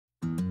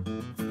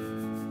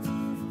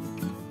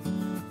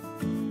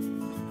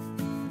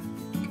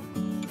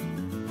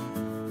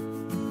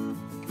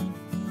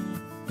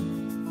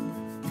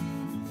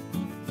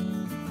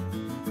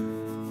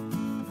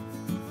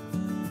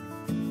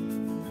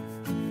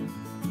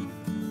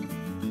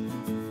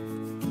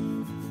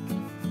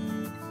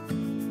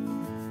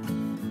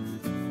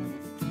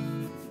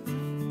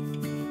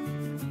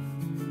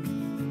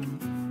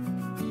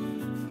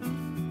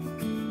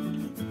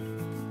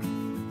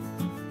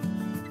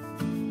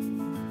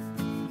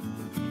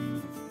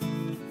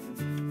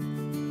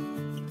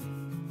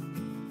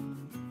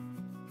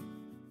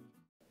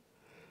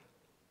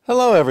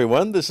Hello,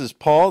 everyone. This is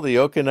Paul the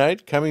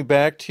Okanite coming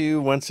back to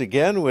you once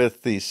again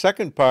with the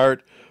second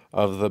part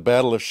of the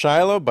Battle of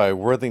Shiloh by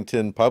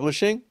Worthington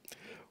Publishing.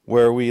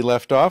 Where we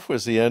left off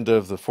was the end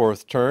of the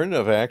fourth turn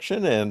of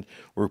action, and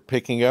we're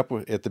picking up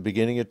at the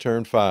beginning of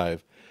turn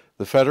 5.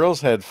 The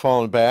Federals had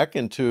fallen back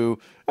into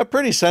a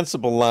pretty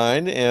sensible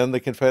line, and the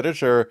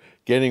Confederates are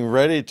getting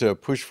ready to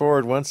push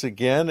forward once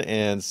again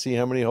and see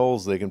how many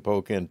holes they can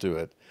poke into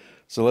it.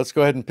 So let's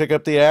go ahead and pick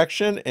up the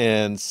action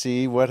and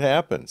see what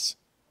happens.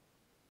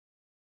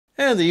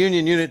 And the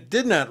Union unit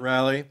did not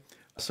rally,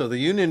 so the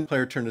Union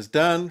player turn is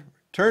done.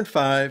 Turn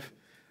 5,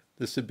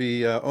 this would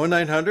be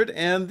 0900,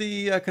 and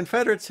the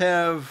Confederates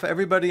have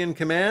everybody in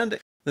command.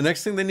 The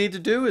next thing they need to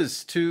do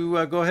is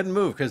to go ahead and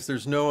move, because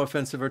there's no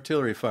offensive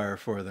artillery fire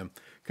for them.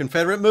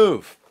 Confederate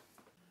move.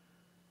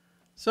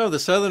 So the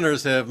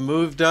Southerners have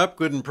moved up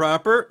good and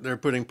proper. They're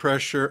putting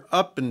pressure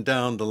up and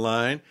down the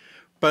line.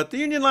 But the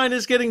Union line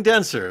is getting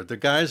denser. The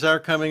guys are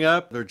coming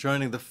up. They're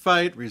joining the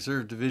fight.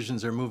 Reserve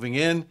divisions are moving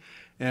in.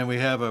 And we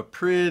have a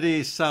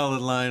pretty solid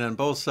line on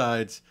both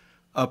sides,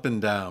 up and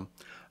down.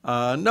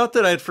 Note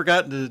that I had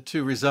forgotten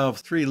to resolve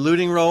 3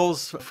 looting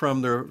rolls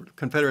from the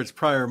Confederates'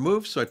 prior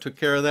move, so I took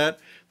care of that.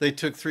 They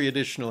took 3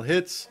 additional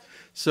hits.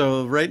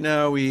 So right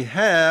now we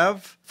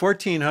have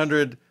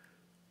 1,400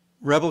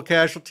 rebel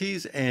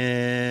casualties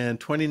and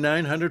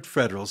 2,900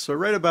 Federals, so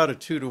right about a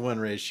 2-to-1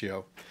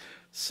 ratio.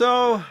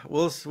 So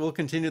we'll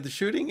continue the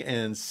shooting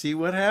and see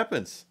what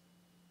happens.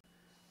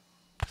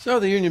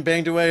 So the Union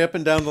banged away up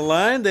and down the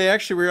line. They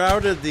actually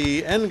routed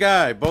the end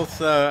guy,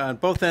 on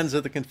both ends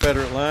of the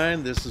Confederate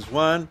line. This is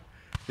one,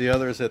 the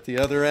other is at the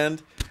other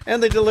end.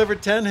 And they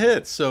delivered 10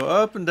 hits. So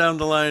up and down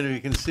the line, you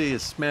can see a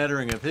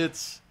smattering of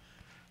hits.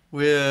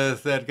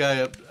 With that guy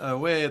up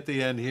way at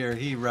the end here,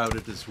 he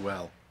routed as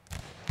well.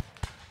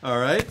 All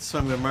right, so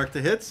I'm going to mark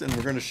the hits, and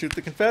we're going to shoot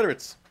the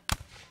Confederates.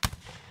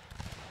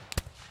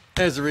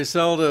 As a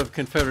result of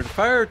Confederate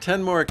fire,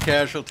 10 more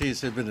casualties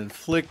have been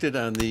inflicted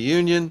on the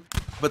Union.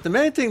 But the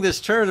main thing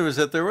this turn was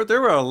that there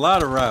were a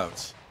lot of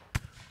routes.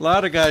 A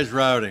lot of guys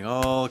routing,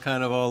 all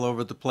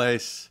over the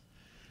place,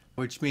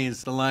 which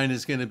means the line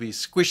is going to be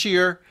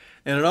squishier.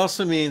 And it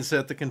also means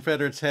that the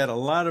Confederates had a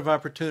lot of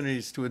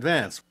opportunities to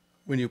advance.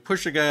 When you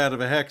push a guy out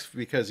of a hex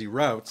because he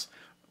routes,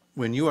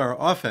 when you are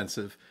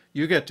offensive,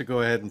 you get to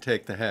go ahead and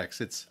take the hex.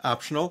 It's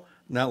optional,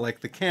 not like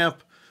the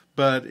camp,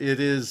 but it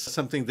is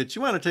something that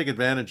you want to take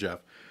advantage of.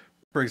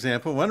 For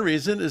example, one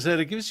reason is that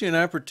it gives you an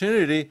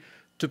opportunity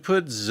to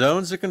put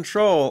zones of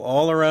control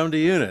all around a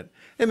unit.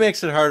 It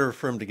makes it harder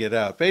for him to get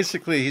out.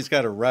 Basically, he's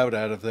got a route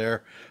out of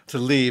there to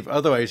leave.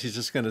 Otherwise, he's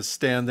just going to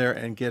stand there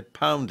and get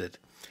pounded.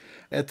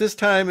 At this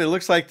time, it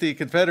looks like the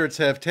Confederates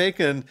have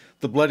taken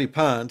the Bloody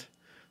Pond,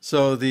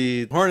 so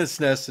the Hornet's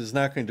Nest is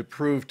not going to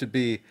prove to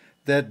be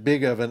that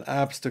big of an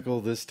obstacle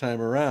this time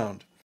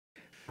around.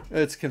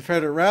 It's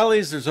Confederate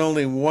rallies. There's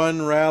only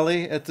one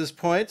rally at this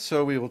point,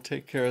 so we will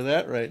take care of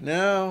that right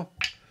now.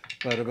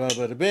 Bada ba,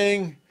 bada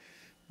bing.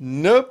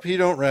 Nope, he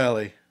don't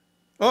rally.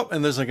 Oh,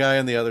 and there's a guy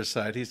on the other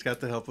side. He's got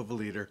the help of a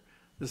leader.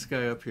 This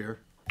guy up here.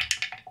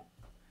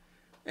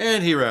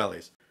 And he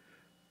rallies.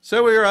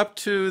 So we are up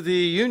to the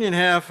Union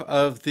half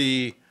of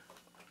the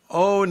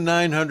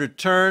 0900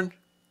 turn,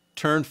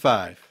 turn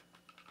 5.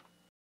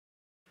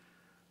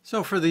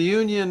 So for the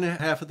Union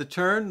half of the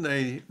turn,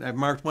 I've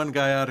marked one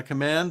guy out of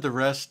command. The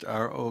rest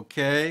are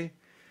okay.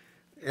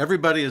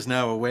 Everybody is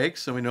now awake,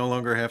 so we no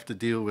longer have to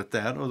deal with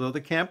that, although the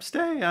camp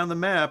stay on the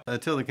map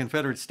until the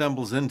Confederate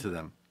stumbles into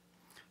them.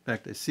 In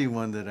fact, I see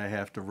one that I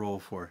have to roll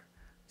for,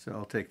 so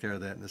I'll take care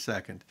of that in a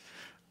second.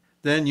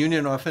 Then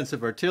Union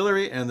offensive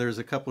artillery, and there's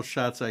a couple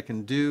shots I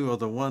can do,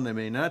 although one I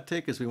may not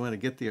take because we want to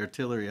get the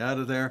artillery out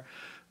of there.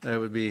 That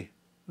would be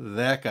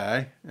that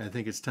guy. I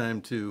think it's time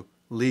to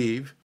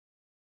leave.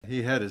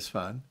 He had his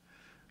fun.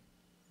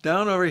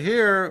 Down over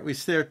here, we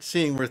start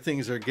seeing where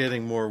things are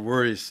getting more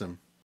worrisome.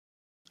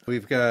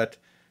 We've got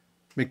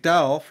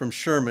McDowell from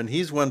Sherman.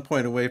 He's 1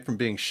 point away from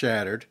being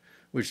shattered,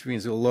 which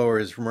means it'll lower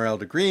his morale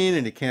to green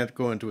and he can't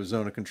go into a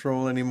zone of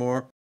control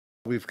anymore.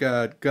 We've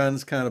got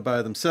guns kind of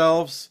by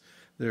themselves.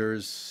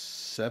 There's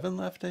 7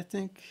 left, I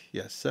think.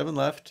 Yes, 7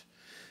 left.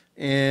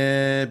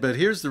 But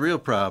here's the real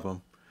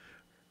problem.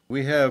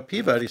 We have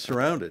Peabody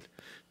surrounded.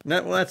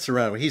 Not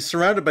surrounded. He's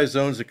surrounded by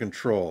zones of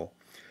control,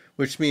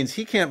 which means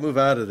he can't move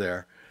out of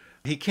there.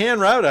 He can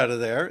route out of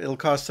there. It'll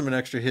cost him an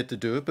extra hit to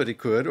do it, but he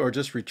could, or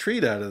just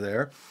retreat out of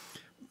there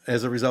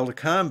as a result of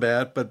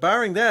combat. But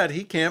barring that,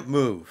 he can't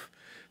move.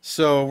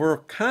 So we're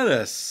kind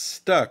of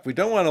stuck. We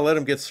don't want to let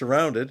him get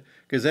surrounded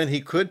because then he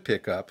could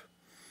pick up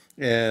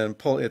and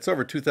pull. It's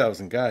over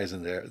 2,000 guys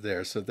in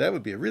there, so that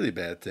would be a really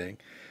bad thing.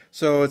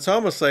 So it's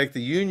almost like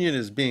the Union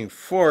is being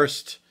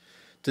forced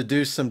to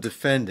do some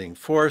defending,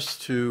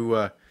 forced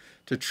to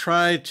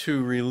try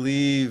to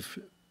relieve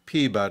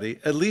Peabody,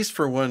 at least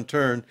for one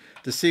turn,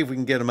 to see if we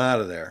can get him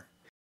out of there.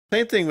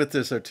 Same thing with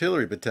this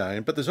artillery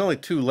battalion, but there's only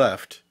 2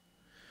 left.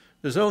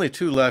 There's only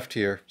 2 left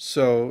here,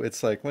 so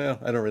it's like, well,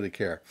 I don't really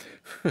care.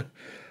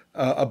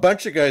 A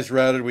bunch of guys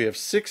routed. We have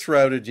 6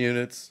 routed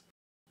units.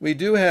 We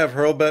do have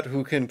Hurlbut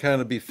who can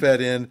kind of be fed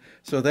in,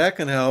 so that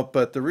can help,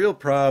 but the real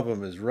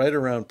problem is right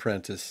around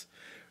Prentice.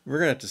 We're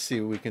going to have to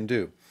see what we can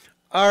do.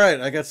 All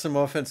right, I got some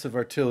offensive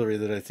artillery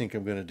that I think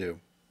I'm going to do.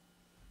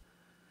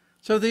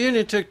 So the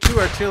Union took 2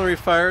 artillery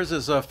fires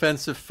as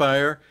offensive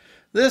fire.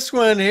 This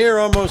one here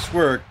almost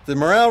worked. The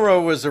morale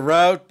row was a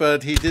rout,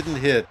 but he didn't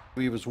hit.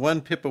 He was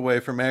 1 pip away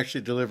from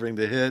actually delivering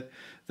the hit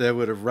that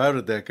would have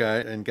routed that guy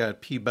and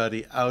got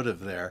Peabody out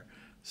of there.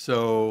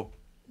 So,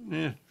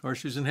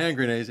 horseshoes and hand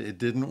grenades, it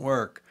didn't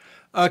work.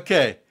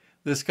 Okay,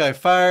 this guy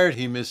fired.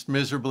 He missed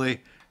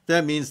miserably.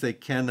 That means they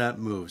cannot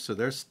move. So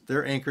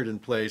they're anchored in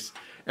place.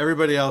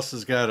 Everybody else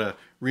has got to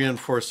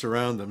reinforce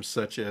around them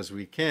such as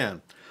we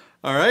can.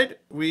 All right,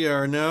 we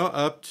are now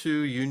up to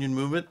Union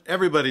movement.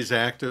 Everybody's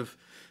active.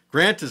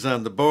 Grant is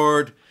on the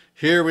board.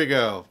 Here we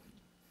go.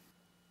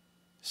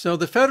 So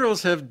the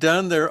Federals have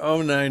done their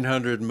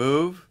 0900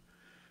 move.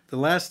 The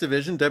last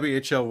division,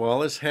 W.H.L.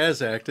 Wallace,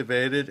 has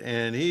activated,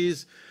 and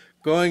he's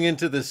going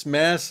into this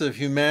mass of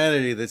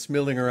humanity that's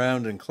milling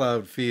around in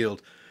Cloud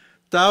Field.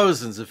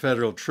 Thousands of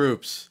Federal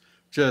troops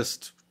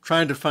just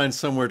trying to find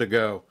somewhere to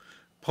go,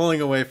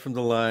 pulling away from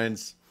the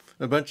lines,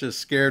 a bunch of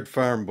scared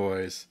farm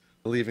boys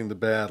leaving the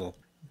battle.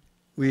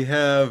 We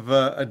have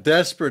a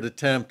desperate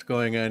attempt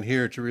going on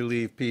here to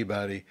relieve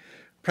Peabody.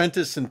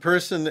 Prentice in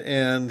person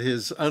and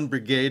his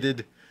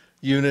unbrigaded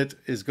unit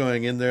is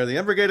going in there. The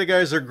unbrigaded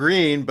guys are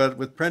green, but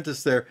with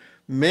Prentice there,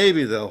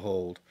 maybe they'll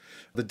hold.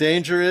 The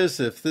danger is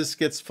if this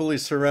gets fully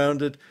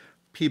surrounded,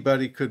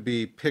 Peabody could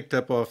be picked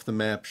up off the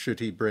map should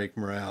he break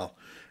morale.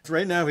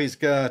 Right now he's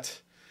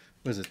got,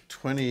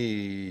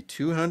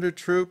 2,200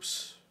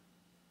 troops?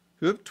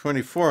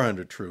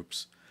 2,400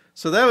 troops.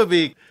 So that would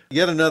be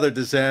yet another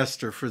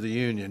disaster for the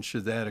Union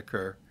should that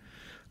occur.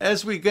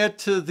 As we get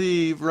to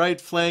the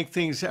right flank,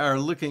 things are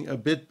looking a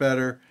bit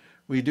better.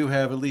 We do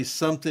have at least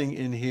something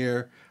in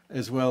here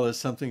as well as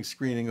something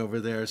screening over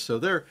there. So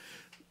the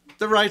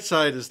right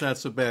side is not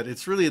so bad.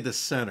 It's really the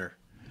center.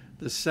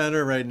 The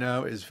center right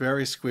now is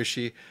very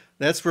squishy.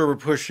 That's where we're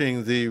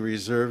pushing the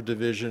reserve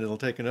division. It'll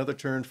take another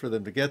turn for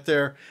them to get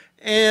there.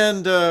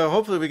 And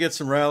hopefully we get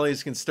some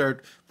rallies, can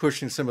start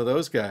pushing some of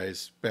those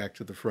guys back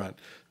to the front.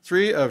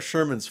 3 of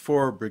Sherman's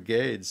 4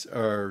 brigades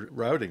are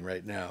routing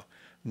right now.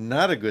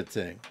 Not a good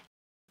thing.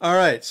 All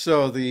right,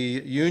 so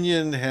the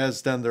Union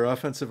has done their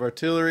offensive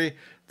artillery.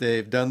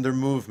 They've done their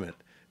movement.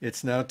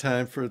 It's now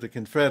time for the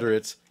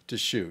Confederates to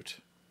shoot.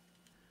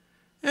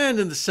 And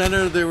in the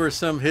center, there were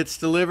some hits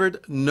delivered.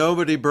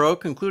 Nobody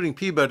broke, including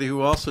Peabody,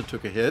 who also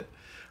took a hit.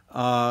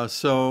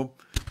 So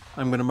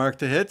I'm going to mark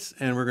the hits,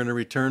 and we're going to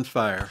return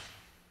fire.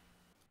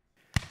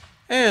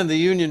 And the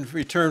Union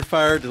return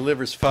fire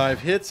delivers 5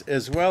 hits,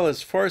 as well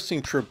as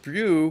forcing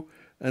Trabue,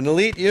 an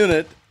elite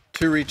unit,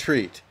 to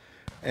retreat.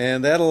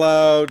 And that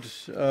allowed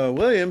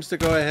Williams to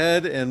go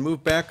ahead and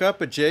move back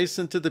up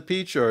adjacent to the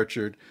peach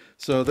orchard.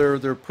 So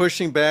they're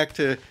pushing back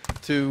to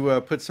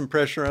put some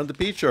pressure on the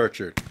peach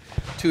orchard.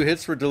 2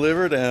 hits were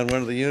delivered on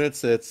one of the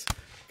units that's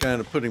kind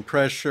of putting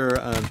pressure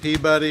on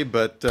Peabody,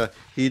 but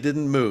he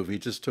didn't move. He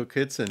just took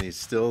hits and he's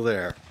still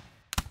there.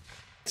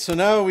 So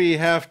now we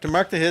have to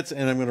mark the hits,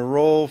 and I'm going to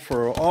roll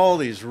for all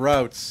these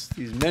routes,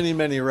 these many,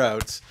 many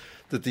routes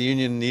that the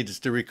Union needs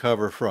to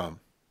recover from.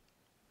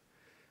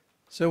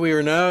 So we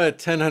are now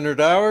at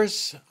 1000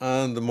 hours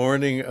on the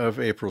morning of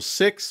April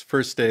 6th,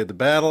 first day of the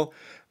battle.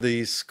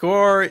 The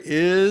score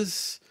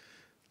is,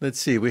 let's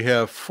see, we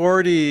have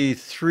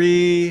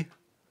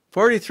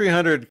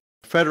 4,300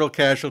 Federal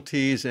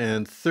casualties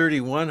and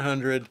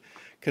 3,100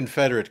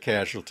 Confederate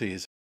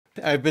casualties.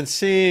 I've been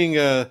seeing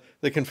the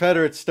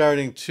Confederates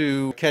starting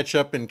to catch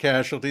up in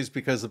casualties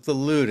because of the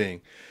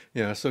looting.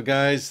 So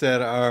guys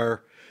that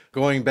are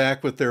going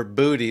back with their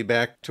booty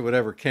back to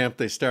whatever camp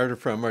they started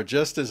from are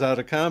just as out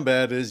of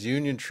combat as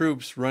Union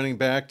troops running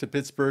back to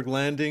Pittsburgh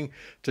Landing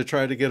to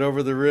try to get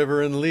over the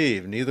river and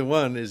leave. Neither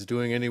one is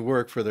doing any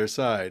work for their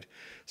side.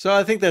 So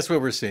I think that's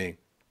what we're seeing.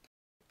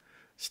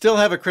 Still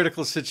have a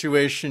critical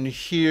situation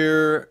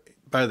here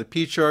by the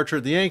peach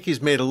orchard. The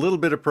Yankees made a little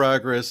bit of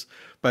progress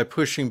by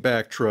pushing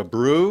back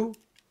Trabue.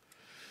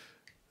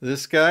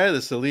 This guy,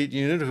 this elite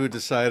unit who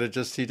decided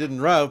he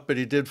didn't rout, but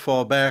he did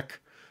fall back,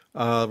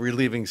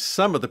 relieving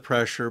some of the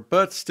pressure,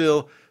 but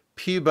still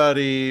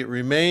Peabody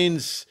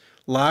remains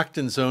locked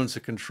in zones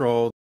of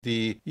control.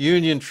 The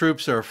Union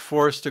troops are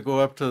forced to go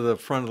up to the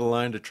front of the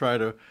line to try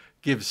to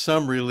give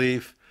some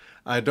relief.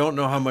 I don't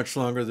know how much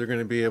longer they're going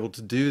to be able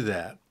to do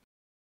that.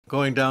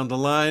 Going down the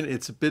line,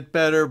 it's a bit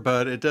better,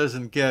 but it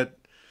doesn't get,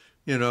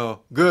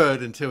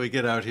 good until we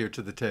get out here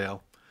to the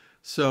tail.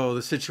 So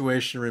the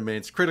situation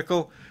remains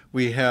critical.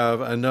 We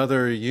have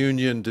another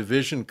Union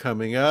division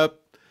coming up.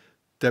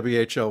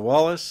 W.H.L.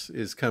 Wallace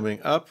is coming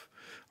up.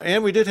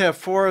 And we did have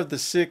 4 of the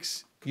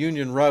 6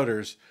 Union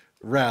routers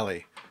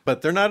rally,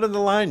 but they're not in the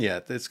line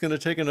yet. It's going to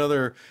take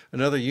another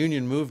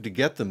Union move to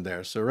get them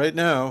there. So right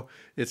now,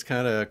 it's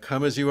kind of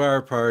come as you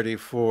are party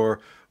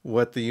for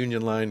what the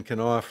Union line can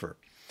offer.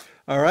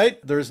 All right,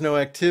 there's no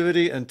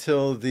activity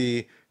until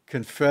the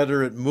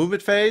Confederate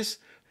movement phase.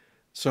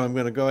 So I'm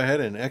going to go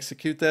ahead and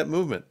execute that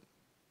movement.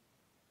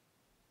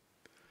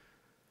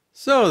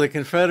 So the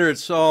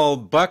Confederates all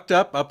bucked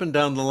up and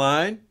down the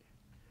line,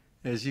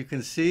 as you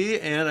can see,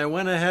 and I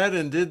went ahead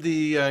and did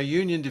the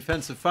Union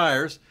defensive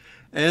fires,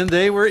 and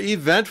they were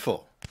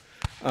eventful.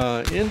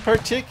 In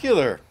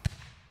particular,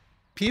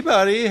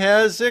 Peabody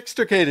has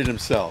extricated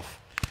himself.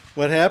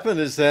 What happened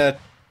is that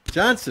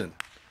Johnson,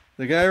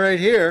 the guy right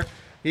here,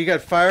 he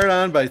got fired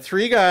on by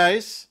three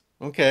guys.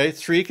 Okay,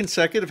 3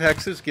 consecutive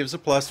hexes gives a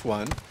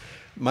 +1.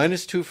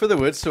 -2 for the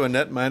woods, so a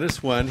net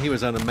 -1. He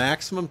was on a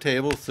maximum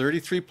table,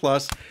 33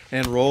 plus,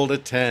 and rolled a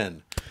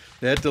 10.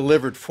 That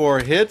delivered 4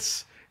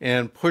 hits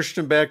and pushed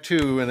him back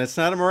 2. And it's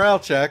not a morale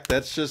check.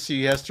 That's just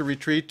he has to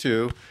retreat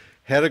 2.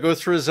 Had to go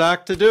through a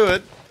Zoc to do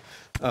it.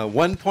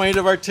 1 point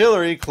of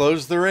artillery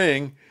closed the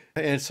ring.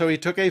 And so he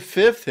took a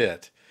 5th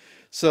hit.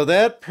 So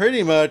that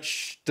pretty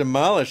much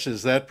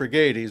demolishes that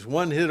brigade. He's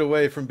 1 hit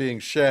away from being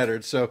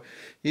shattered. So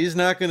he's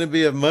not going to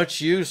be of much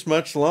use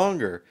much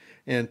longer.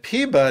 And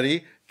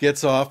Peabody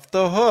gets off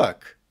the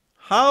hook.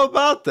 How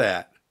about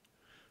that?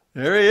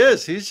 There he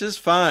is. He's just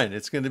fine.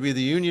 It's going to be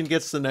the Union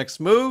gets the next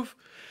move.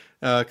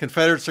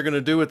 Confederates are going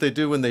to do what they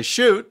do when they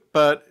shoot,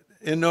 but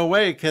in no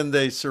way can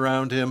they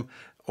surround him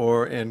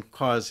and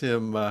cause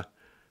him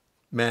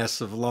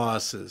massive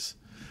losses.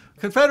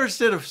 Confederates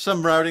did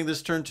some routing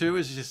this turn too,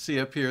 as you see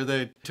up here.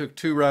 They took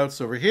 2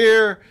 routes over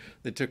here.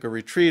 They took a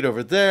retreat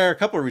over there, a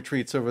couple of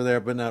retreats over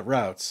there, but not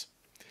routes.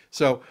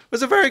 So it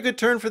was a very good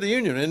turn for the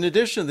Union. In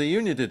addition, the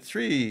Union did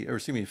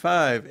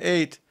 5,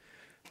 8,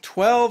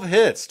 12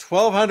 hits.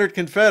 1,200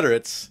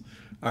 Confederates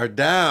are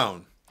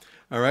down.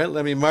 All right,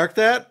 let me mark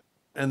that.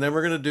 And then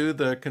we're going to do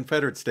the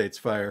Confederate States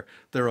fire,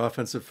 their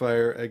offensive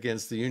fire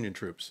against the Union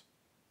troops.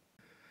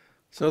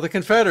 So the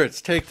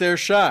Confederates take their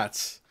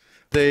shots.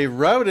 They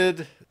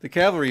routed the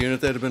cavalry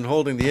unit that had been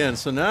holding the end.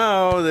 So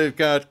now they've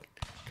got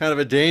kind of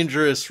a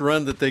dangerous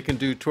run that they can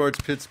do towards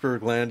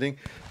Pittsburgh Landing.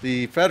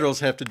 The Federals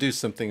have to do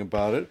something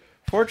about it.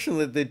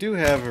 Fortunately, they do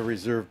have a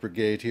reserve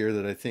brigade here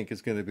that I think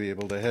is going to be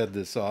able to head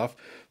this off.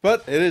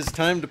 But it is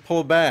time to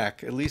pull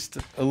back, at least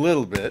a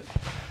little bit.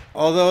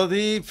 Although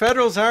the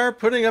Federals are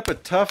putting up a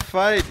tough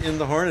fight in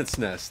the Hornet's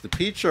Nest. The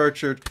Peach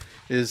Orchard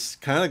is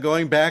kind of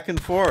going back and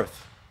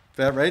forth.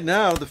 In fact, right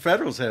now, the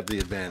Federals have the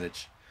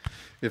advantage.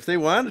 If they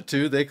wanted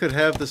to, they could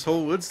have this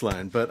whole woods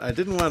line, but I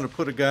didn't want to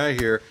put a guy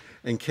here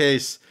in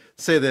case,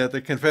 say that the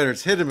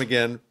Confederates hit him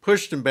again,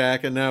 pushed him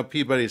back, and now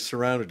Peabody's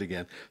surrounded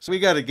again. So we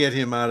got to get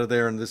him out of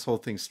there and this whole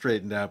thing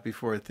straightened out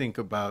before I think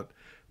about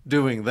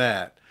doing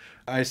that.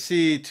 I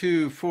see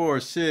 2,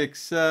 4,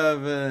 6,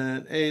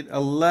 7, 8,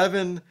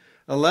 11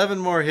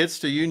 more hits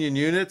to Union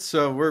units,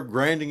 so we're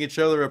grinding each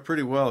other up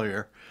pretty well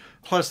here.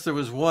 Plus there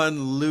was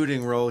 1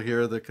 looting roll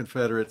here the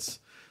Confederates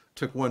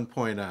took 1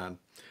 point on.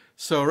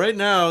 So right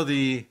now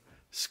the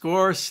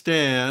score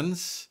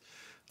stands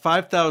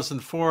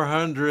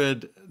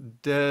 5,400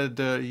 dead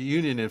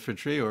Union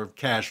infantry, or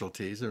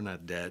casualties, they're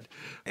not dead,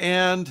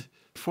 and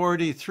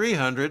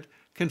 4,300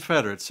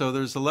 Confederates. So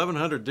there's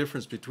 1,100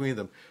 difference between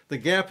them. The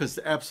gap has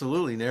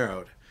absolutely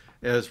narrowed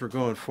as we're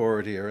going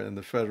forward here, and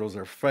the Federals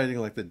are fighting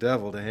like the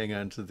devil to hang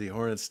on to the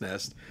Hornet's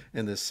Nest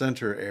in the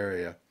center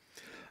area.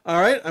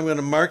 All right, I'm going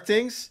to mark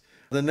things.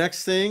 The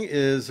next thing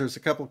is there's a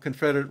couple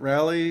Confederate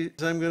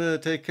rallies I'm going to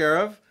take care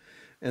of.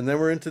 And then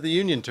we're into the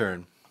Union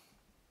turn.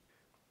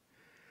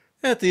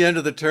 At the end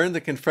of the turn,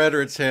 the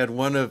Confederates had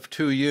 1 of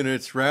 2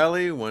 units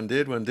rally. 1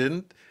 did, 1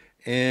 didn't.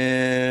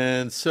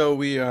 And so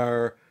we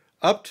are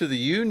up to the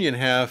Union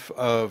half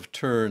of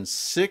turn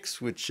 6,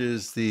 which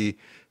is the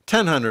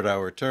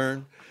 1,000-hour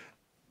turn.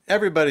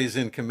 Everybody's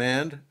in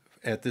command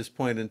at this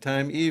point in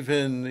time.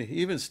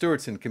 Even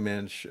Stuart's in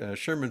command.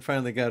 Sherman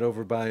finally got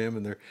over by him,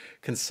 and they're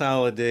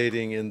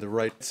consolidating in the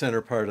right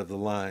center part of the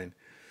line.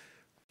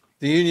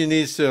 The Union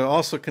needs to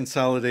also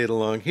consolidate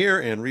along here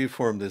and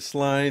reform this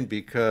line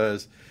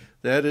because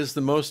that is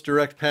the most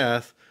direct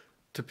path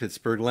to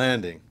Pittsburgh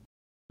Landing.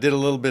 Did a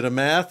little bit of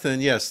math,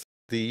 and yes,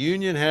 the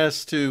Union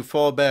has to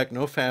fall back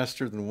no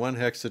faster than 1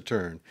 hex a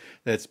turn.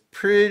 That's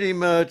pretty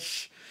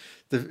much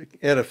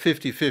at a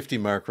 50-50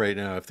 mark right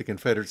now. If the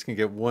Confederates can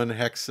get 1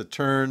 hex a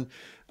turn,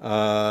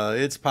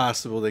 it's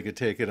possible they could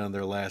take it on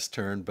their last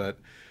turn, but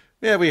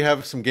yeah, we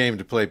have some game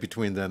to play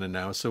between then and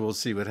now, so we'll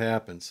see what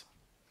happens.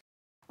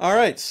 All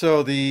right,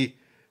 so the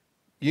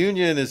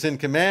Union is in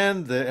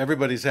command.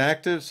 Everybody's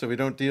active, so we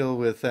don't deal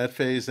with that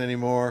phase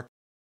anymore.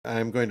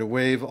 I'm going to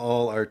waive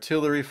all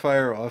artillery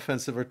fire,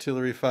 offensive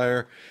artillery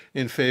fire,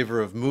 in favor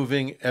of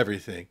moving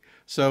everything.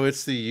 So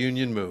it's the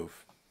Union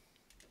move.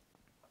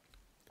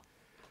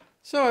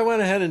 So I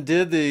went ahead and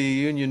did the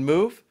Union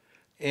move,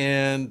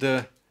 and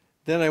then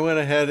I went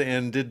ahead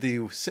and did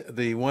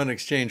the 1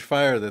 exchange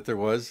fire that there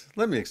was.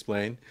 Let me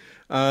explain.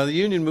 The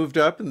Union moved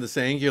up in this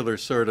angular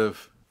sort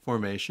of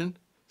formation.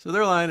 So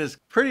their line is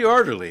pretty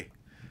orderly,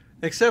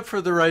 except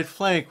for the right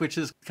flank, which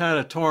is kind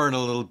of torn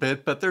a little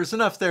bit, but there's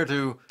enough there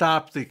to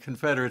stop the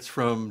Confederates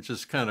from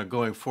just kind of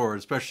going forward,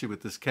 especially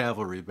with this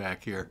cavalry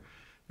back here.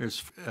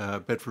 There's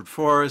Bedford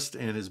Forrest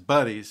and his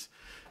buddies,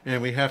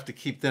 and we have to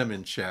keep them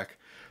in check.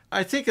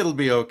 I think it'll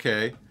be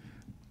okay,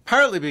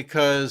 partly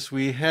because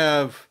we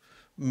have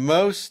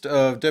most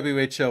of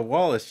WHL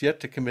Wallace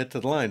yet to commit to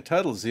the line.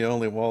 Tuttle's the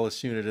only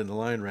Wallace unit in the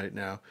line right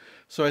now.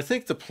 So I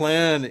think the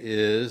plan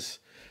is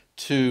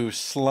to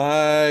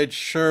slide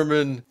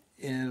Sherman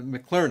and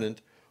McClernand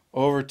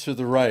over to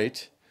the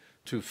right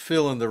to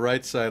fill in the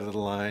right side of the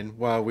line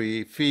while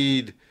we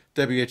feed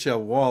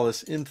WHL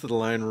Wallace into the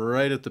line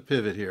right at the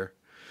pivot here.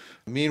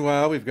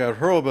 Meanwhile, we've got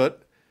Hurlbut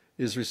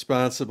is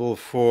responsible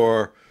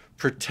for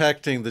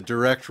protecting the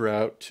direct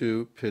route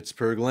to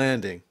Pittsburgh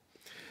Landing.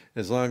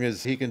 As long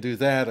as he can do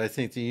that, I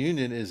think the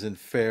Union is in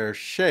fair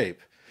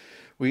shape.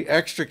 We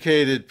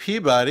extricated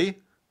Peabody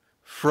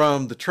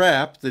from the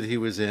trap that he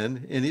was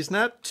in, and he's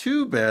not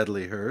too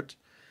badly hurt.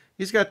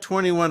 He's got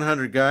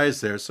 2,100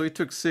 guys there, so he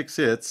took 6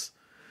 hits.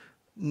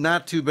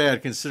 Not too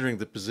bad considering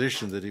the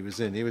position that he was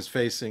in. He was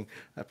facing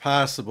a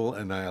possible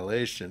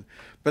annihilation.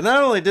 But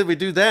not only did we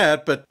do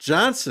that, but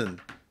Johnson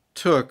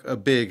took a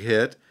big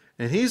hit,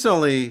 and he's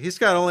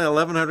got only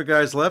 1,100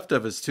 guys left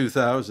of his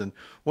 2,000.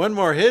 One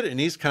more hit, and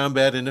he's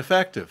combat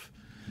ineffective.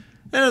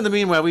 And in the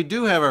meanwhile, we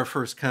do have our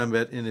first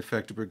combat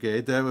ineffective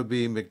brigade. That would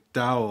be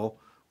McDowell,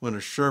 one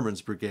of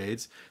Sherman's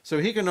brigades. So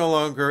he can no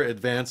longer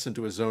advance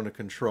into a zone of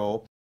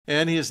control,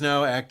 and he is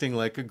now acting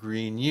like a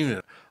green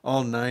unit,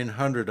 all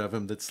 900 of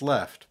him that's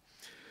left.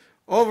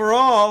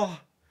 Overall,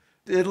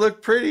 it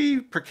looked pretty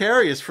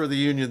precarious for the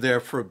Union there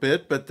for a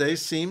bit, but they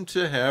seem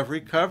to have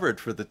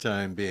recovered for the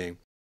time being.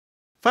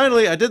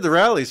 Finally, I did the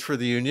rallies for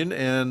the Union,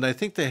 and I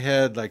think they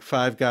had like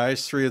 5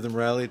 guys. 3 of them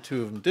rallied,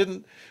 2 of them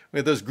didn't.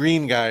 Those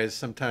green guys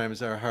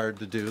sometimes are hard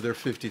to do. They're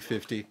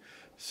 50-50.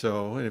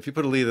 So, and if you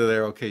put a leader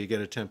there, okay, you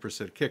get a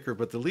 10% kicker,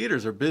 but the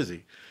leaders are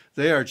busy.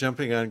 They are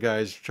jumping on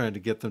guys trying to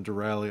get them to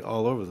rally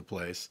all over the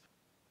place.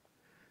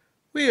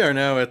 We are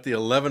now at the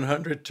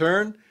 1100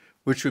 turn,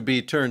 which would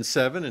be turn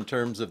 7 in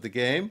terms of the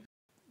game.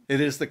 It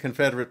is the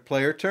Confederate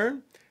player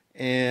turn,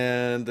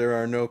 and there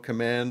are no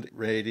command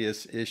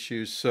radius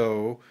issues,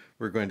 so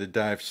we're going to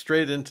dive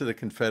straight into the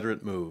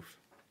Confederate move.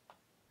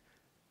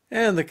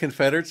 And the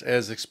Confederates,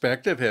 as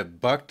expected, have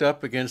bucked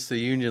up against the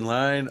Union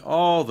line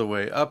all the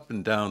way up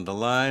and down the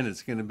line.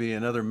 It's going to be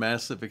another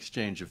massive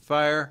exchange of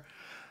fire.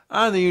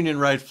 On the Union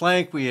right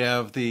flank, we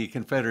have the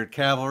Confederate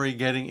cavalry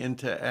getting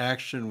into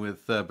action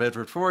with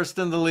Bedford Forrest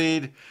in the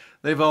lead.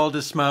 They've all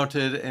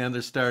dismounted, and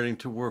they're starting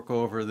to work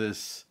over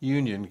this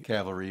Union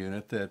cavalry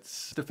unit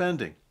that's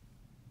defending.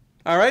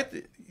 All right,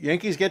 the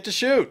Yankees get to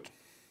shoot.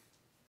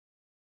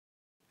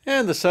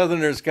 And the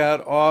Southerners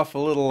got off a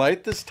little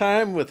light this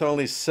time with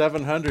only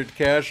 700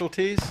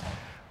 casualties.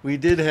 We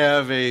did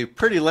have a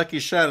pretty lucky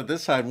shot at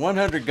this side.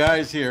 100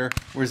 guys here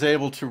was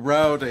able to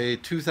rout a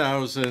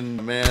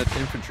 2,000 mad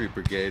infantry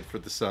brigade for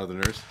the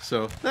Southerners.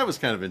 So that was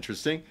kind of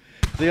interesting.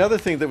 The other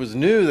thing that was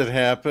new that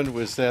happened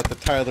was that the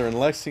Tyler and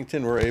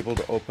Lexington were able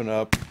to open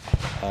up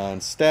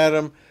on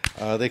Statham.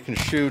 They can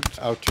shoot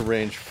out to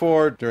range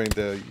 4 during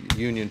the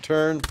Union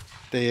turn.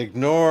 They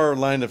ignore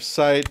line of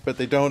sight, but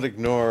they don't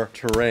ignore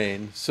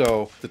terrain,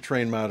 so the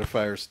terrain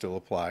modifiers still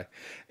apply.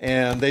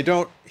 And they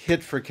don't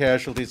hit for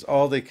casualties.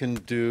 All they can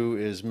do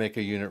is make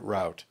a unit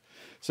rout.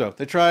 So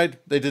they tried,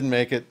 they didn't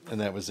make it, and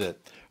that was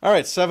it. All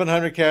right,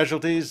 700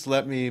 casualties.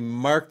 Let me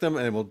mark them,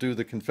 and we'll do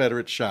the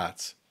Confederate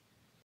shots.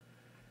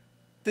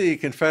 The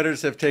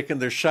Confederates have taken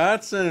their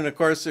shots, and of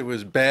course it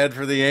was bad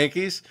for the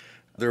Yankees.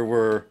 There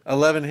were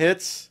 11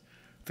 hits.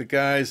 The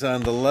guys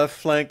on the left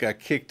flank got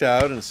kicked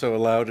out and so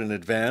allowed an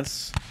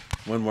advance.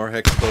 One more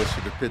hex closer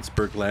to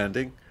Pittsburgh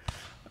Landing.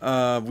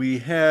 We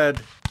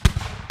had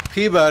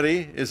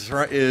Peabody is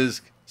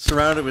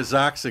surrounded with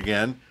Zox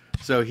again,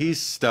 so he's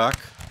stuck.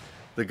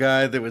 The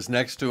guy that was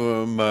next to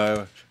him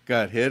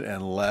got hit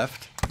and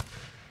left.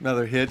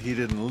 Another hit, he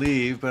didn't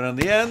leave, but on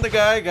the end the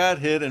guy got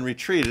hit and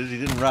retreated. He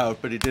didn't rout,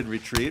 but he did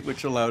retreat,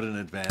 which allowed an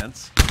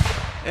advance.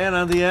 And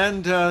on the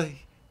end,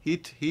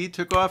 he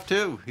took off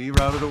too. He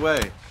routed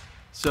away.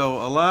 So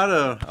a lot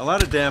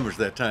of damage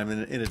that time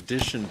in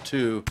addition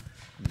to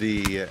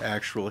the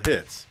actual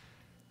hits.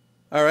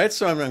 All right,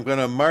 so I'm going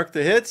to mark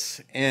the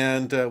hits,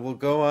 and we'll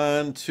go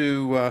on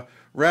to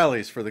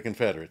rallies for the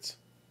Confederates.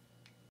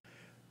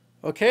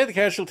 Okay, the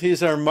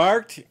casualties are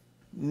marked.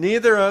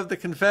 Neither of the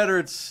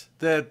Confederates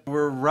that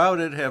were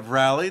routed have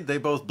rallied. They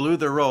both blew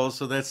their rolls,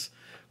 so that's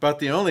about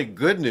the only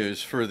good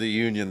news for the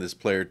Union this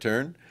player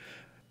turn.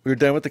 We're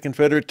done with the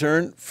Confederate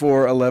turn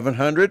for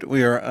 1100.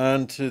 We are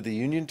on to the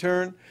Union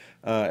turn.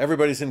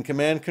 Everybody's in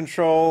command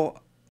control.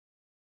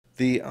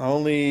 The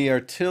only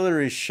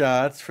artillery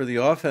shots for the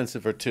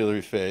offensive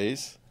artillery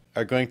phase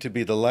are going to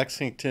be the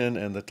Lexington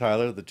and the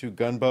Tyler, the 2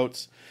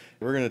 gunboats.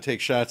 We're going to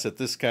take shots at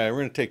this guy. We're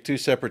going to take 2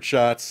 separate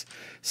shots,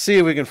 see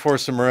if we can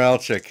force a morale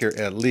check here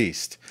at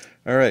least.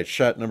 All right,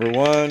 shot number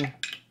 1,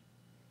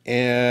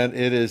 and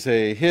it is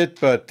a hit,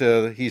 but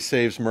he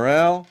saves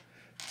morale.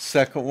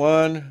 Second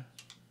one,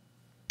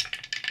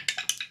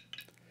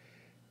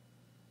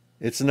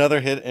 it's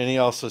another hit, and he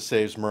also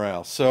saves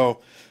morale.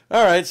 So,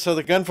 all right, so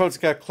the gunboats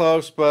got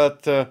close,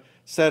 but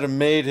Statham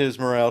made his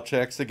morale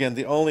checks. Again,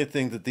 the only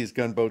thing that these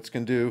gunboats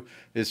can do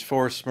is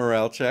force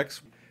morale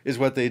checks, is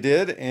what they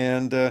did,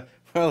 and,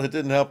 well, it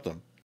didn't help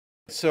them.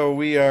 So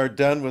we are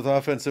done with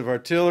offensive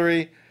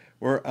artillery.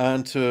 we're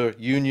on to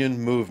Union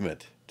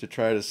movement to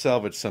try to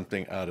salvage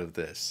something out of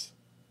this.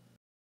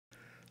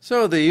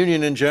 So the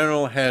Union in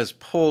general has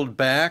pulled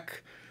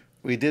back.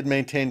 We did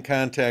maintain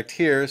contact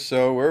here,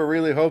 so we're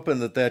really hoping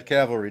that that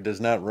cavalry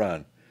does not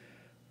run.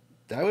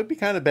 That would be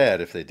kind of bad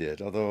if they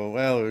did, although,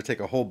 well, it would take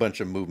a whole bunch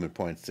of movement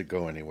points to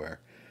go anywhere.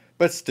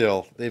 But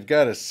still, they've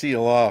got to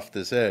seal off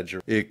this edge.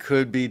 It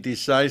could be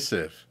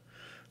decisive.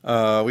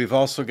 We've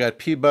also got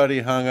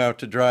Peabody hung out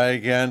to dry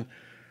again.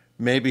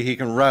 Maybe he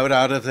can rout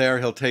out of there.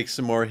 He'll take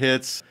some more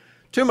hits.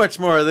 Too much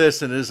more of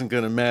this and it isn't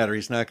going to matter.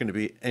 He's not going to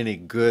be any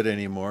good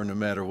anymore, no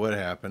matter what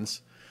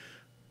happens.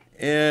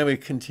 And we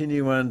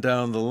continue on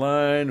down the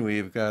line.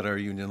 We've got our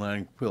Union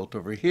line built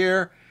over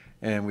here,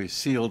 and we've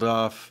sealed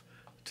off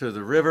to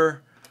the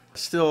river.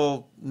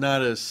 Still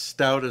not as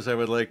stout as I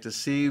would like to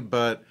see,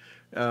 but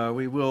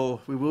we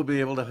will be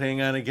able to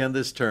hang on again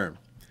this turn.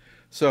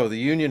 So the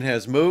Union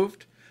has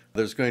moved.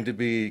 There's going to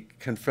be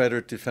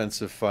Confederate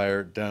defensive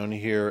fire down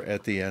here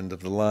at the end of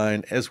the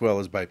line, as well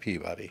as by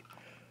Peabody.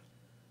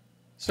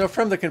 So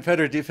from the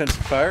Confederate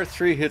defensive fire,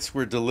 3 hits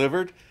were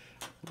delivered.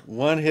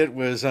 1 hit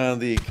was on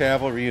the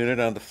cavalry unit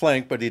on the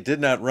flank, but he did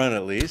not run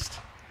at least.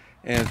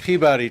 And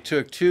Peabody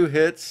took 2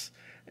 hits,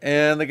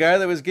 and the guy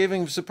that was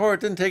giving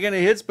support didn't take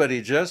any hits, but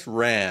he just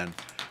ran.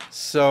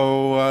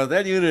 So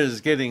that unit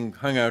is getting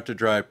hung out to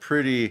dry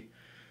pretty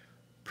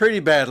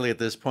badly at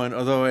this point,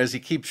 although as he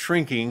keeps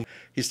shrinking,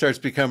 he starts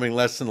becoming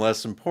less and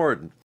less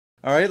important.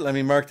 All right, let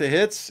me mark the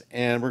hits,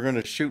 and we're going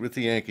to shoot with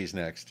the Yankees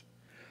next.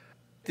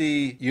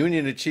 The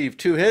Union achieved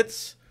 2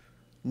 hits.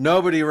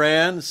 Nobody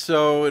ran,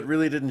 so it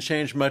really didn't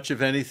change much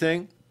of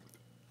anything.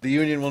 The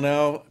Union will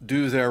now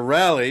do their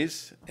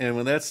rallies, and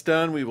when that's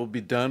done, we will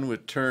be done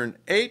with turn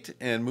 8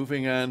 and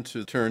moving on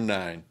to turn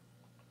 9.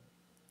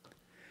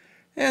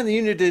 And the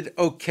Union did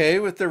okay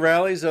with the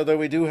rallies, although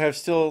we do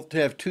still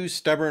have 2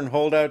 stubborn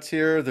holdouts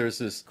here. There's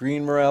this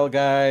Green Morale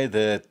guy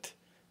that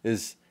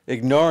is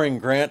ignoring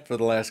Grant for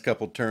the last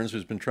couple turns,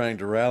 who's been trying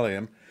to rally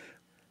him.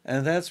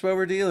 And that's what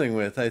we're dealing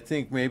with. I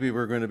think maybe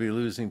we're going to be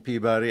losing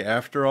Peabody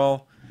after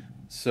all.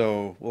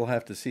 So we'll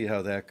have to see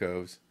how that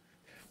goes.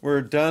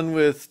 We're done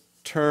with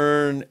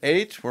turn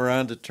 8. We're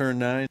on to turn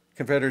 9.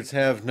 Confederates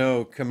have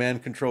no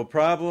command control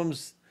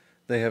problems.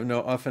 They have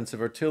no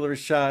offensive artillery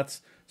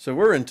shots. So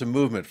we're into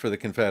movement for the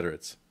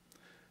Confederates.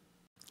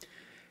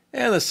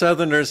 And the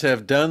Southerners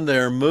have done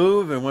their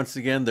move. And once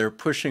again, they're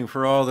pushing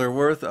for all they're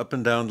worth up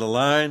and down the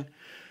line.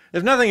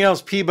 If nothing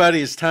else,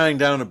 Peabody is tying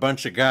down a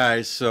bunch of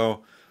guys.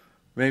 So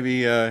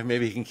maybe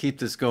he can keep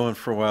this going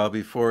for a while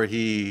before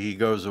he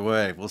goes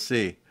away. We'll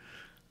see.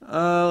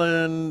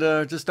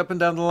 Just up and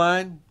down the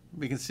line,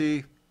 we can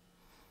see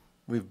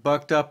we've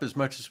bucked up as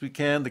much as we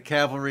can. The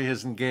cavalry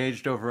has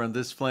engaged over on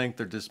this flank.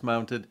 They're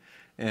dismounted,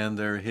 and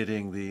they're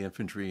hitting the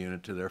infantry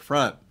unit to their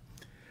front.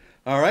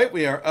 All right,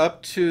 we are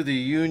up to the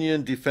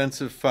Union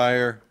defensive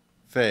fire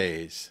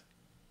phase.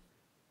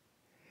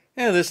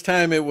 And this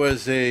time it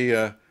was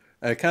a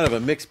kind of a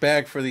mixed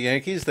bag for the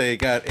Yankees. They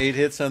got 8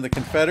 hits on the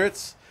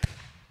Confederates,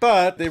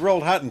 but they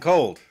rolled hot and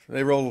cold.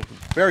 They rolled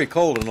very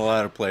cold in a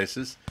lot of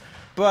places.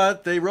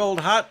 But they rolled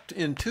hot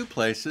in 2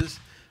 places.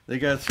 They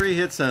got 3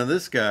 hits on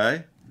this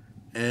guy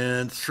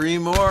and 3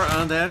 more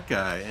on that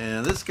guy.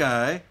 And this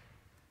guy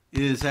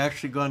is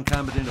actually gone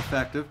combat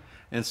ineffective,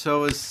 and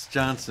so is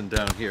Johnson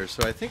down here.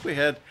 So I think we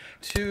had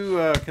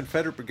 2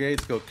 Confederate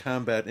brigades go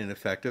combat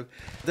ineffective.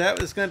 That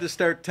is going to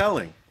start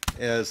telling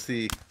as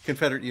the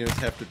Confederate units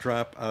have to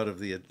drop out of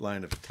the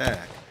line of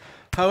attack.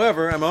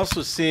 However, I'm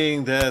also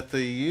seeing that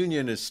the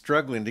Union is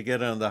struggling to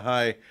get on the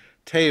high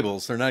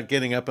tables. They're not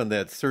getting up on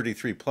that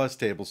 33 plus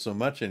table so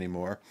much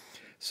anymore.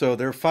 So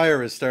their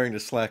fire is starting to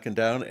slacken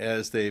down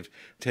as they've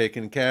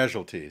taken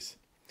casualties.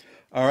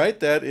 All right,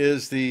 that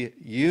is the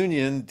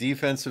Union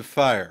defensive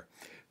fire.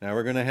 Now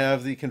we're going to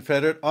have the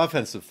Confederate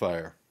offensive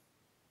fire.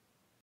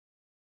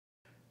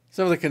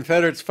 So the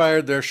Confederates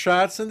fired their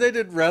shots, and they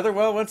did rather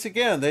well once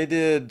again. They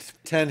did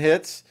 10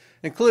 hits,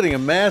 including a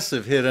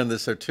massive hit on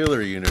this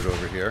artillery unit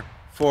over here.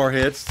 4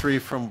 hits, 3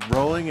 from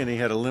rolling, and he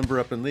had a limber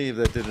up and leave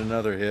that did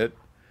another hit.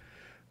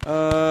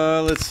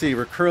 Let's see,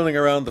 we're curling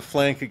around the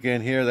flank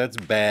again here. That's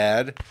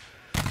bad.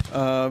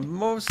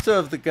 Most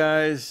of the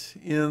guys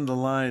in the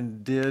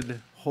line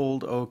did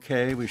hold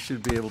okay. We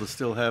should be able to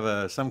still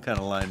have some kind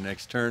of line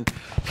next turn.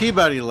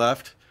 Peabody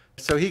left,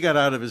 so he got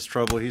out of his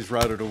trouble. He's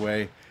routed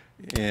away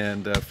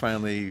and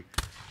finally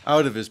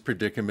out of his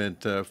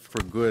predicament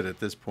for good at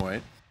this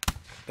point.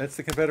 That's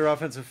the Confederate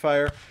offensive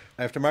fire.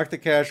 I have to mark the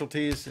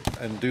casualties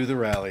and do the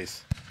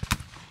rallies.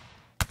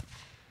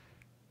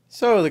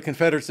 So the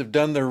Confederates have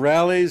done their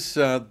rallies.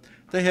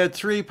 They had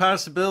 3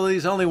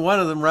 possibilities. Only 1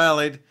 of them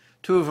rallied.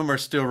 2 of them are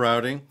still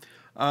routing.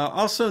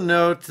 Also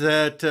note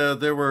that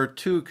there were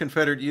 2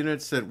 Confederate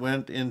units that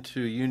went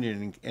into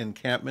Union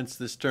encampments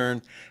this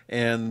turn,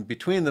 and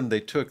between them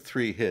they took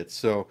 3 hits.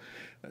 So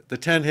the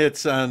 10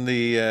 hits on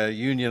the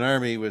Union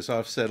Army was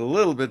offset a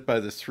little bit by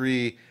the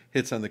 3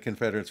 hits on the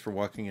Confederates for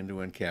walking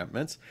into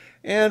encampments.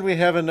 And we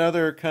have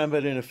another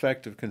combat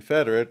ineffective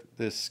Confederate.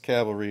 This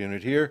cavalry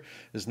unit here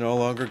is no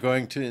longer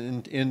going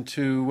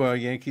into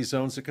Yankee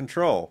zones of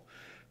control.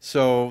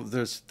 So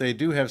they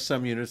do have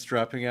some units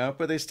dropping out,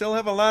 but they still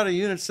have a lot of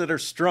units that are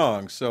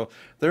strong. So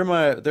they're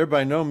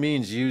by no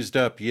means used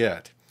up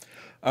yet.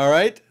 All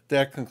right,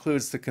 that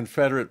concludes the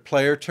Confederate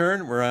player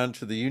turn. We're on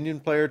to the Union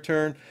player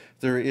turn.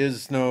 There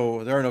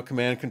are no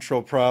command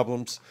control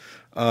problems.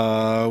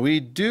 We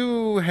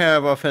do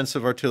have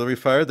offensive artillery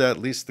fire, that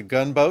at least the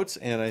gunboats,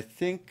 and I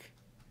think,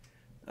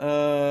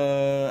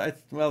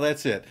 well,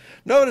 that's it.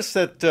 Notice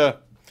that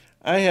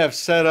I have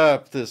set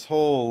up this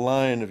whole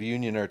line of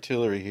Union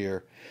artillery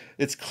here.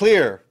 It's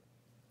clear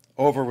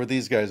over where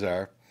these guys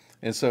are.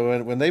 And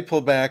so when they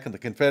pull back and the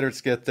Confederates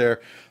get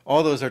there,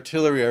 all those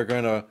artillery are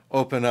going to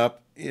open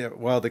up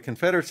while the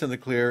Confederates in the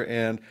clear,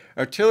 and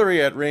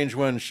artillery at range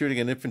 1 shooting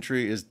at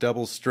infantry is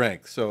double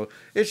strength. So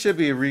it should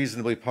be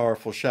reasonably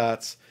powerful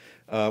shots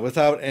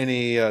without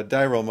any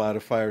die roll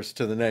modifiers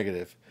to the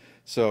negative.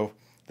 So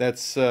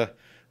that's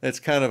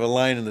kind of a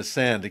line in the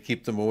sand to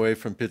keep them away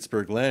from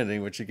Pittsburgh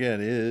Landing, which again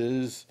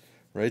is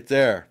right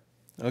there.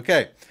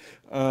 Okay,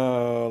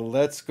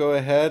 let's go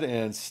ahead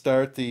and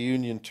start the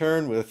Union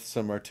turn with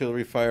some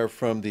artillery fire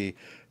from the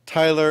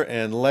Tyler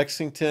and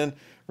Lexington.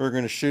 We're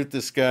going to shoot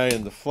this guy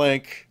in the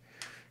flank,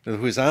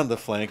 who's on the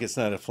flank. It's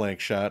not a flank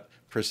shot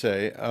per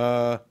se.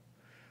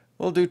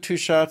 We'll do two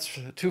shots,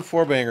 two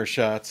four-banger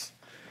shots.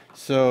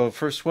 So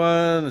first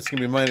one, it's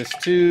going to be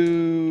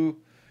 -2,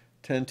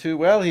 10-2.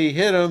 Well, he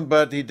hit him,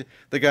 but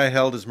the guy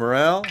held his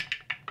morale.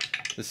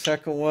 The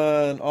second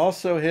one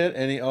also hit,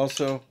 and he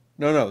also...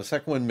 No, the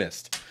second one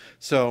missed.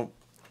 So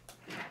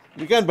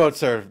the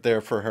gunboats are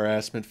there for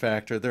harassment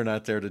factor. They're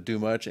not there to do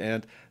much,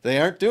 and they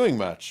aren't doing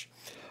much.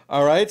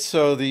 All right,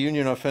 so the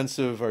Union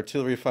offensive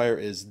artillery fire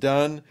is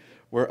done.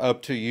 We're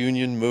up to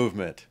Union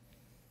movement.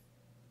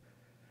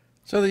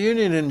 So the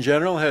Union in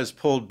general has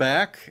pulled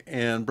back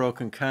and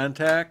broken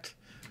contact.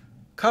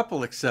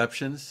 Couple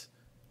exceptions.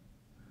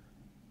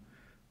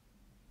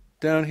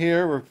 Down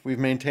here, we've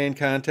maintained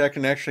contact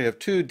and actually have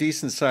two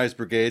decent-sized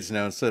brigades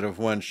now instead of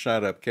one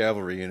shot-up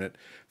cavalry unit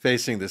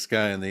facing this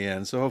guy in the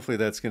end. So hopefully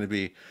that's going to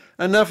be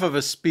enough of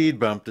a speed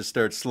bump to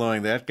start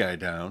slowing that guy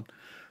down.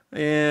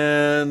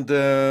 And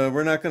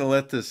we're not going to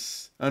let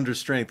this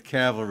understrength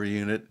cavalry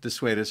unit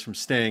dissuade us from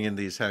staying in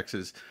these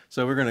hexes.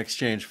 So we're going to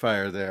exchange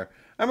fire there.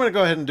 I'm going to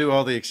go ahead and do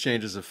all the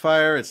exchanges of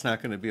fire. It's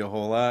not going to be a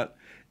whole lot.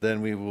 Then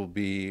we will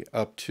be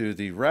up to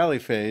the rally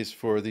phase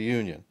for the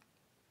Union.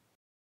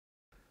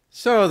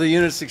 So the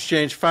units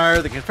exchanged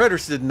fire. The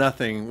Confederates did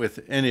nothing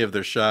with any of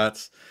their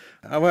shots.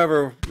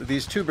 However,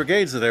 these two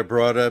brigades that I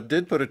brought up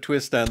did put a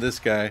twist on this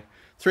guy.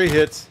 3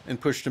 hits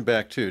and pushed him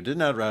back 2. Did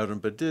not rout him,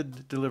 but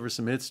did deliver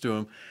some hits to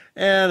him.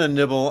 And a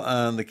nibble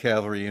on the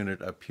cavalry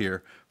unit up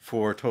here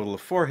for a total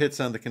of 4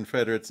 hits on the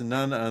Confederates and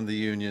none on the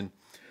Union.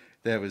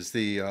 That was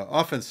the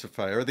offensive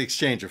fire, or the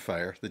exchange of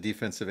fire, the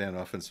defensive and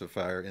offensive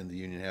fire in the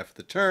Union half of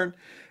the turn.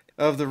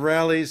 Of the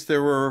rallies,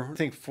 there were, I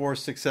think, 4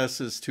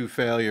 successes, 2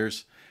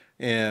 failures.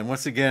 And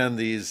once again,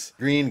 these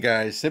green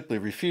guys simply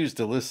refused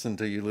to listen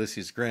to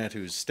Ulysses Grant,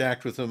 who's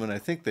stacked with them, and I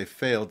think they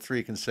failed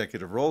 3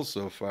 consecutive rolls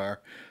so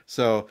far.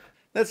 So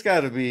that's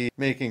got to be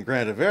making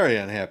Grant a very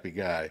unhappy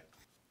guy.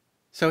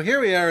 So here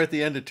we are at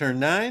the end of turn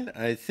 9.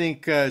 I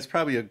think it's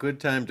probably a good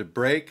time to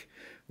break.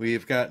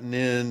 We've gotten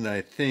in, I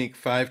think,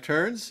 5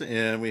 turns,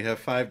 and we have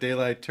 5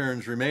 daylight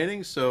turns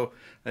remaining. So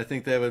I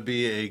think that would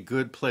be a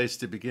good place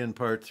to begin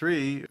part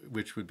 3,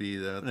 which would be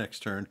the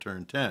next turn,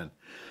 turn 10.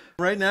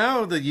 Right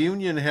now, the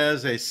Union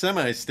has a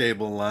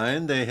semi-stable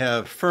line. They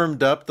have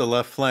firmed up the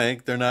left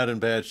flank. They're not in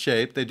bad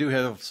shape. They do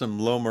have some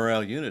low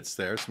morale units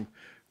there, some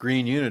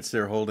green units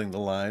there holding the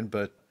line,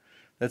 but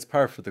that's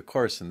par for the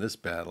course in this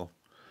battle.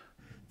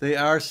 They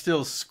are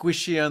still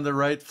squishy on the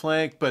right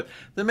flank, but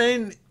the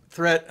main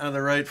threat on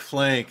the right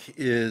flank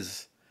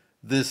is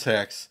this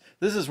hex.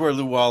 This is where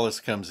Lew Wallace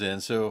comes in.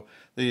 So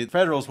the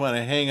Federals want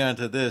to hang on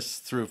to this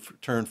through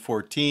turn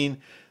 14.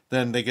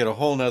 Then they get a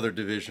whole nother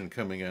division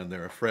coming on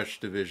there, a fresh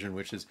division,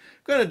 which is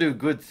going to do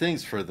good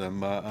things for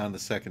them on the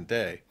second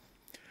day.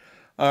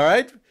 All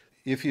right,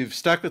 if you've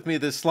stuck with me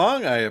this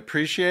long, I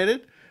appreciate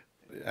it.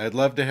 I'd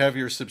love to have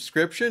your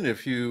subscription.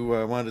 If you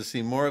want to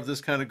see more of this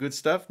kind of good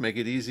stuff, make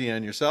it easy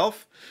on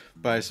yourself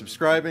by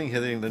subscribing,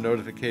 hitting the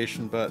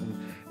notification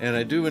button. And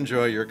I do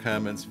enjoy your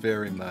comments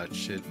very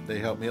much. They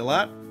help me a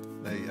lot.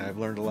 I've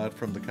learned a lot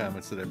from the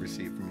comments that I've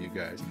received from you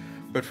guys.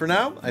 But for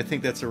now, I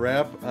think that's a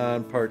wrap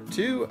on part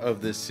 2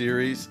 of this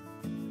series.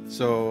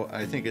 So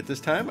I think at this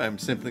time, I'm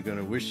simply going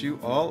to wish you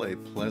all a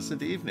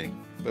pleasant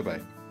evening.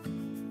 Bye-bye.